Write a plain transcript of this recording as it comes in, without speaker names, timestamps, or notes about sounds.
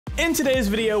In today's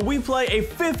video, we play a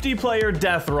 50-player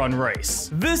death run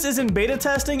race. This is in beta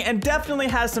testing and definitely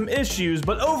has some issues,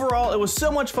 but overall it was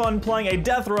so much fun playing a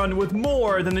death run with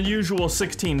more than the usual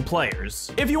 16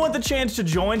 players. If you want the chance to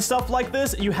join stuff like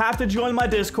this, you have to join my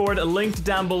Discord, linked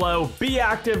down below. Be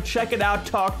active, check it out,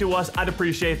 talk to us, I'd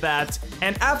appreciate that.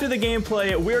 And after the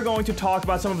gameplay, we're going to talk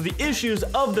about some of the issues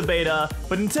of the beta,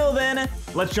 but until then,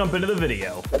 let's jump into the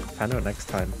video. Find out next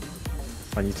time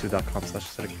on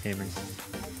youtube.com/acidicblitzz.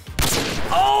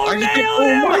 Oh, nailed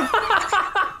him!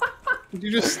 Did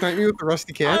you just snipe me with the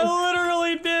rusty can? I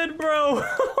literally did, bro.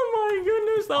 Oh my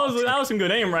goodness, that was some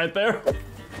good aim right there.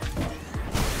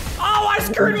 Oh, I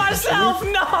screwed myself!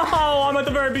 No, I'm at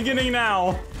the very beginning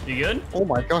now. You good? Oh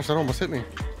my gosh, that almost hit me.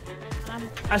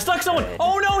 I stuck someone.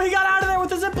 Oh no, he got out of there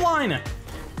with the zip line.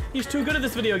 He's too good at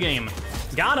this video game.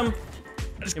 Got him.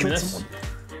 Give me this.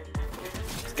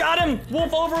 Got him!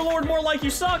 Wolf Overlord, more like you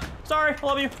suck. Sorry, I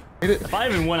love you. If I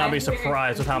even win, I'll be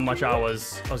surprised with how much I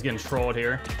was getting trolled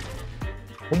here.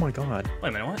 Oh my god. Wait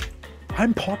a minute, what?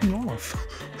 I'm popping off.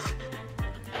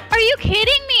 Are you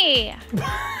kidding me?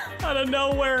 Out of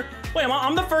nowhere. Wait,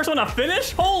 I'm the first one to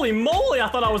finish? Holy moly, I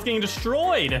thought I was getting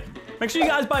destroyed. Make sure you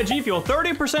guys buy G Fuel.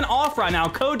 30% off right now.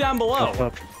 Code down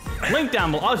below. Link down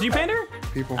below. Oh, is you Pander?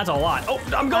 People. That's a lot. Oh,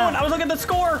 I'm going. I was looking at the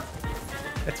score.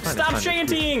 It's fine. Stop it's fine.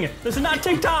 shantying. This is not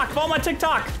TikTok. Follow my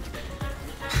TikTok.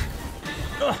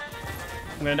 Ugh.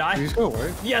 I'm gonna die. These go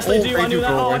away. Yes, they do. I knew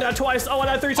that. Oh, I died twice. Oh, I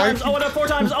died 3 times. Oh, I died 4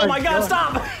 times. Oh my god,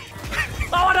 stop.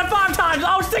 Oh, I died 5 times.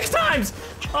 Oh, 6 times.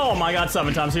 Oh my god,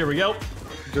 7 times. Here we go.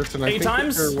 Justin, 8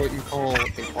 times? Or what you call a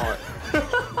plot.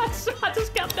 I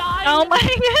just kept dying. Oh my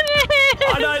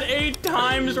goodness. I died 8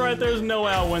 times right there. There's no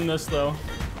way I'll win this though.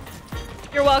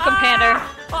 You're welcome, Pander.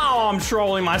 Oh, I'm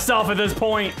trolling myself at this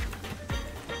point.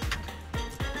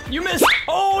 You missed.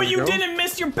 Oh, you didn't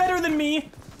miss. You're better than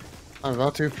me. I'm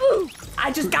about to.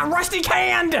 I just got rusty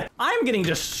canned. I'm getting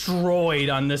destroyed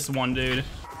on this one, dude.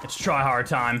 It's try hard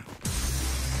time.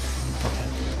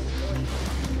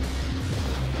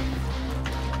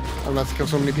 I'm about to kill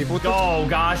so many people with this. Oh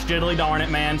gosh, diddly darn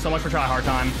it, man. So much for try hard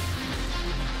time.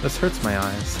 This hurts my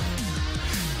eyes.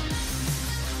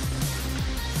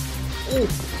 Ooh.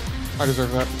 I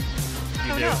deserve that.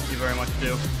 You do. You very much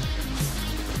do.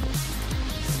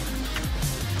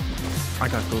 I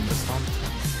got boom this time.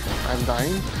 I'm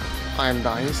dying. I'm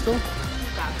dying still.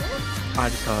 I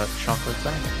just got chocolate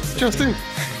back. Justin!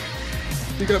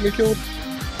 You got me killed.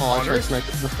 Oh, I tried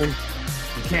sniping this thing.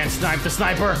 You can't snipe the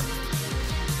sniper.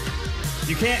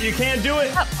 You can't do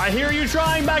it. I hear you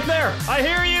trying back there. I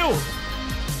hear you.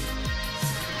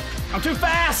 I'm too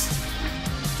fast.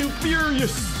 Too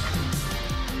furious.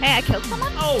 Hey, I killed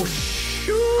someone? Oh,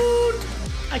 shoot.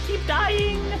 I keep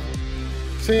dying.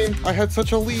 Same. I had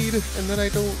such a lead, and then I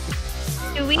don't.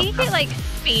 Do we get like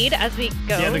speed as we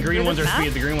go? Yeah, the green ones are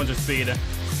speed. The green ones are speed.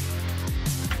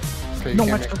 Okay, No,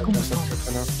 can't I make got that boom jump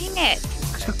enough. Dang it.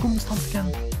 I got boom stomp again.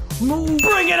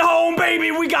 Bring it home,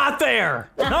 baby. We got there.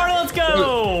 All right, let's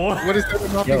go. What is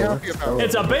that not being happy about?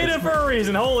 It's a beta for a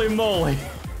reason. Holy moly.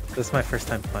 This is my first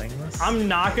time playing this. I'm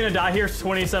not going to die here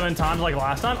 27 times like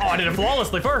last time. Oh, I did it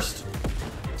flawlessly first.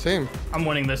 Same. I'm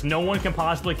winning this. No one can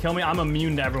possibly kill me. I'm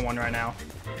immune to everyone right now.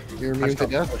 You're immune to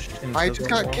death. I just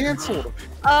got canceled.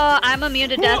 Oh, I'm immune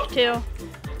to death too.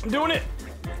 I'm doing it.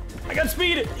 I got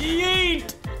speed.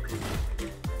 Yeet.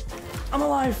 I'm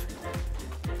alive.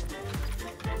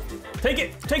 Take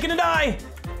it. Take it and die.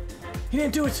 He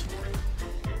didn't do it.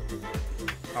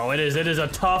 Oh, it is. It is a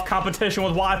tough competition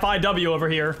with Wi-Fi W over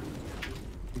here.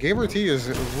 Gamer T is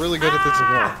really good at this as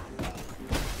well.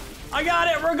 I got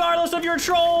it, regardless of your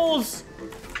trolls.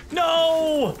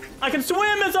 No, I can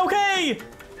swim. It's okay.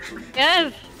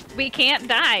 Yes, we can't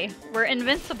die. We're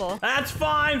invincible. That's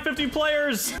fine. 50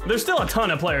 players. There's still a ton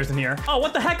of players in here. Oh,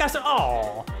 what the heck? I said.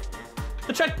 Oh,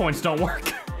 the checkpoints don't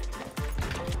work.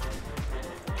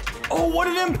 Oh, what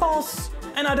an impulse.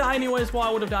 And I die anyways. Well,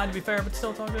 I would have died to be fair, but still,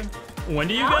 it's all good. When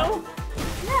do you go?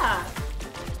 Yeah.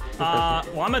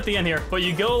 Well, I'm at the end here, but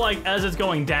you go like as it's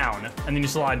going down, and then you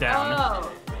slide down.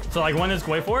 Oh. So like when it's,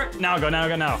 wait for it. Now go, now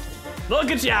go, now.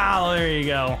 Look at ya. There you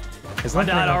go. I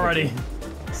died already.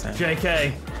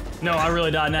 JK. No, I really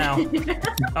died now.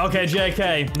 Okay,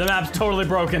 JK. The map's totally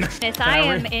broken. Yes, I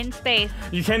am in space.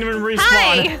 You can't even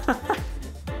respawn. Hi.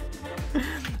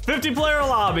 50 player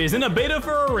lobbies in a beta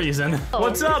for a reason.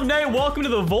 What's up, Nate? Welcome to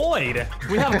the void.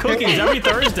 We have cookies every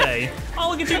Thursday.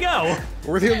 Oh, look at you go.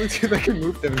 We're the only two that can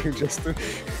move everything, Justin.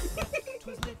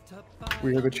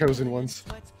 We are the chosen ones.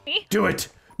 Do it.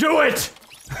 Do it.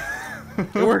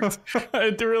 It worked.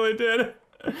 It really did.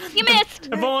 You missed.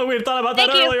 If only we had thought about that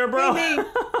Thank you. earlier, bro.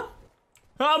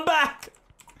 I'm back.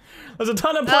 There's a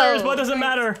ton of players, but it doesn't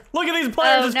matter. Look at these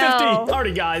players, it's 50.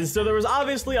 Alrighty, guys, so there was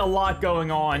obviously a lot going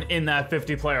on in that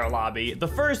 50-player lobby. The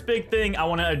first big thing I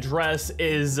want to address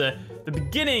is the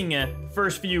beginning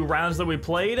first few rounds that we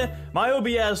played. My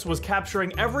OBS was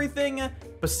capturing everything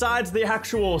besides the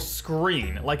actual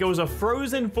screen. Like, it was a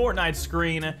frozen Fortnite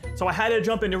screen, so I had to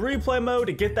jump into replay mode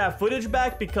to get that footage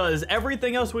back because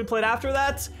everything else we played after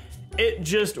that, it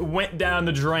just went down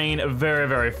the drain very,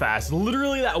 very fast.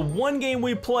 Literally, that one game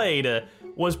we played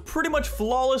was pretty much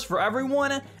flawless for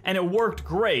everyone, and it worked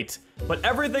great. But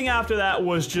everything after that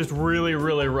was just really,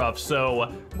 really rough.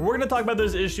 So we're gonna talk about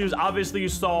those issues. Obviously, you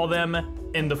saw them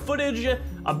in the footage.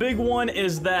 A big one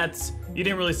is that, you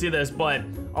didn't really see this, but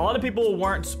a lot of people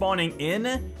weren't spawning in,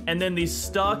 and then the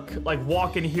stuck, like,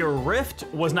 walk in here rift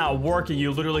was not working.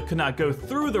 You literally could not go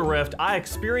through the rift. I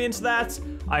experienced that.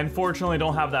 I unfortunately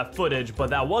don't have that footage, but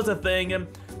that was a thing.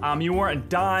 You weren't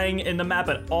dying in the map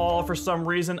at all for some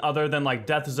reason other than like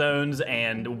death zones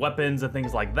and weapons and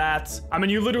things like that. I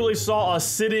mean, you literally saw us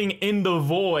sitting in the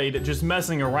void just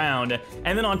messing around.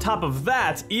 And then on top of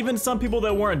that, even some people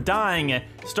that weren't dying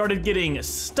started getting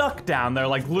stuck down there.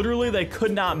 Like, literally they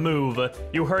could not move.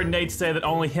 You heard Nate say that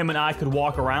only him and I could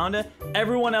walk around.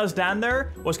 Everyone else down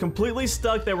there was completely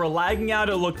stuck. They were lagging out,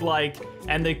 it looked like,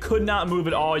 and they could not move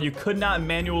at all. You could not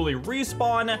manually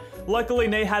respawn. Luckily,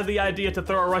 Nate had the idea to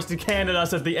throw a rusty can at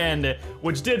us at the end,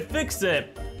 which did fix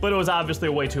it, but it was obviously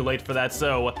way too late for that.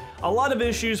 So a lot of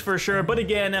issues for sure. But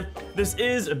again, this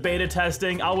is beta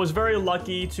testing. I was very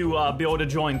lucky to be able to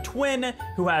join Twin,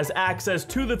 who has access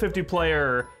to the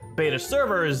 50-player beta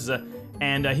servers.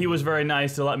 And he was very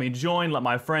nice to let me join, let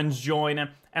my friends join.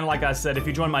 And like I said, if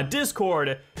you join my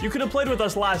Discord, you could have played with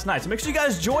us last night. So make sure you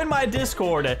guys join my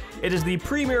Discord. It is the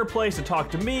premier place to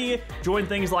talk to me, join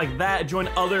things like that, join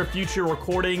other future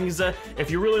recordings.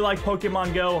 If you really like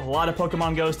Pokemon Go, a lot of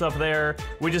Pokemon Go stuff there.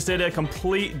 We just did a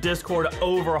complete Discord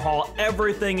overhaul.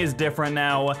 Everything is different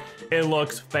now. It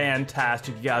looks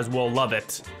fantastic. You guys will love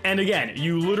it. And again,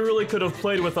 you literally could have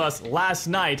played with us last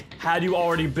night had you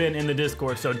already been in the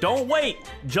Discord. So don't wait.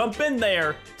 Jump in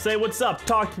there. Say what's up.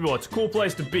 Talk to people. It's a cool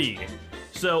place to be.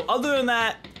 So other than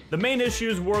that, the main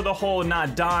issues were the whole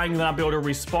not dying, not be able to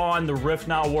respawn, the rift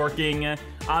not working.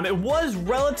 It was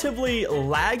relatively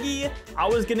laggy. I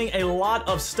was getting a lot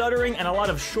of stuttering and a lot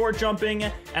of short jumping,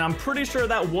 and I'm pretty sure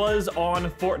that was on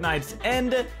Fortnite's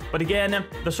end. But again,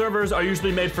 the servers are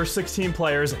usually made for 16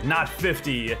 players, not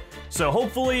 50. So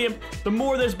hopefully, the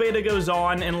more this beta goes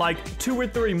on, in like 2 or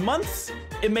 3 months,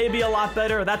 it may be a lot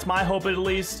better. That's my hope at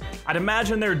least. I'd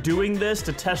imagine they're doing this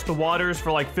to test the waters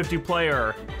for like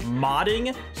 50-player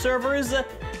modding servers.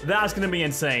 That's gonna be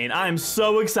insane. I am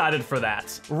so excited for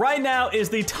that. Right now is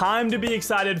the time to be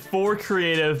excited for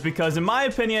creative because in my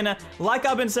opinion, like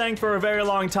I've been saying for a very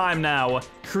long time now,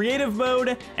 creative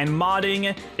mode and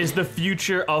modding is the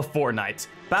future of Fortnite.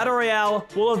 Battle Royale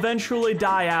will eventually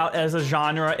die out as a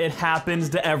genre. It happens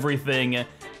to everything.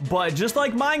 But just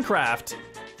like Minecraft,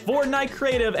 Fortnite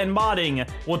creative and modding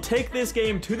will take this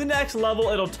game to the next level.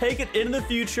 It'll take it into the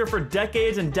future for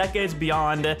decades and decades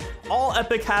beyond. All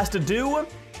Epic has to do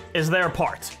is their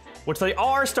part, which they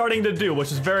are starting to do,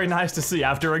 which is very nice to see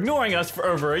after ignoring us for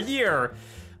over a year.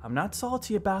 I'm not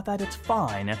salty about that, it's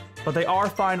fine, but they are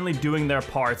finally doing their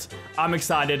part. I'm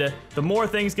excited. The more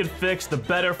things get fixed, the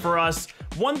better for us.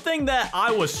 One thing that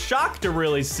I was shocked to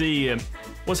really see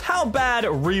was how bad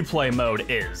replay mode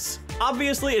is.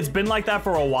 Obviously, it's been like that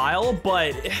for a while,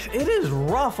 but it is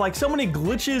rough. Like, so many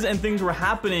glitches and things were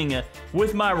happening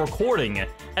with my recording,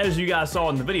 as you guys saw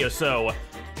in the video. So,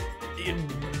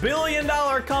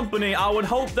 billion-dollar company, I would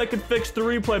hope they could fix the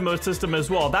replay mode system as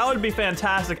well. That would be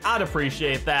fantastic. I'd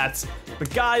appreciate that.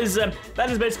 But guys, that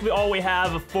is basically all we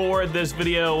have for this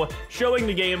video, showing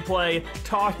the gameplay,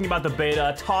 talking about the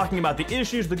beta, talking about the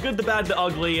issues, the good, the bad, the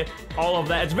ugly, all of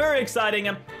that. It's very exciting.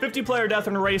 50-player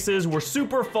Deathrun races were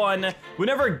super fun. We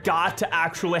never got to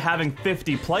actually having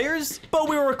 50 players, but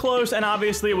we were close, and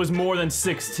obviously it was more than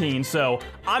 16. So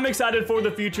I'm excited for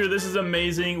the future. This is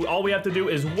amazing. All we have to do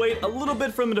is wait a little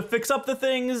bit for them to fix up the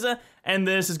things, and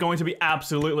this is going to be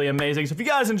absolutely amazing. So if you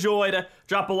guys enjoyed,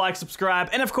 drop a like, subscribe,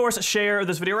 and of course, share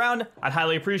this video around. I'd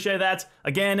highly appreciate that.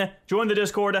 Again, join the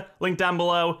Discord, link down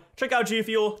below. Check out G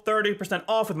Fuel, 30%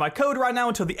 off with my code right now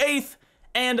until the 8th.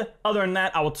 And other than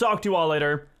that, I will talk to you all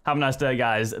later. Have a nice day,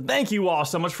 guys. Thank you all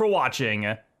so much for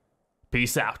watching.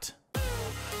 Peace out.